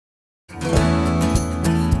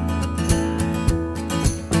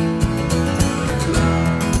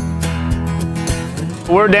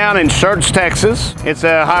We're down in Church, Texas. It's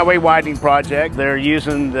a highway widening project. They're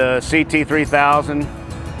using the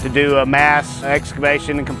CT3000 to do a mass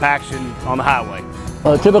excavation and compaction on the highway.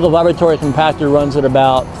 A typical vibratory compactor runs at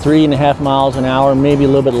about 3.5 miles an hour, maybe a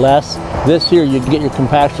little bit less. This here, you get your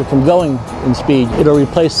compactor from going in speed. It'll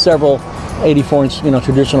replace several 84-inch,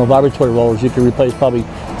 traditional vibratory rollers. You can replace probably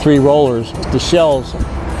 3 rollers. The shells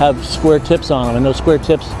have square tips on them, and those square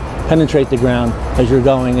tips penetrate the ground as you're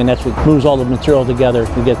going, and that's what moves all the material together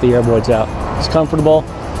to get the air voids out. It's comfortable.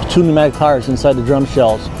 2 pneumatic tires inside the drum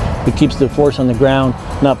shells. It keeps the force on the ground,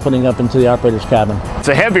 not putting up into the operator's cabin. It's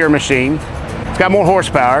a heavier machine. It's got more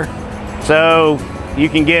horsepower, so you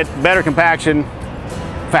can get better compaction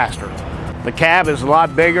faster. The cab is a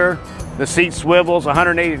lot bigger. The seat swivels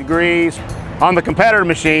 180 degrees. On the competitor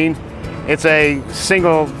machine, it's a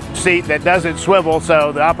single seat that doesn't swivel,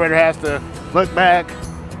 so the operator has to look back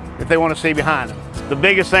if they want to see behind them. The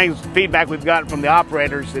biggest feedback we've gotten from the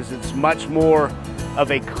operators is it's much more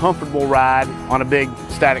of a comfortable ride on a big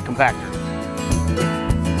static compactor.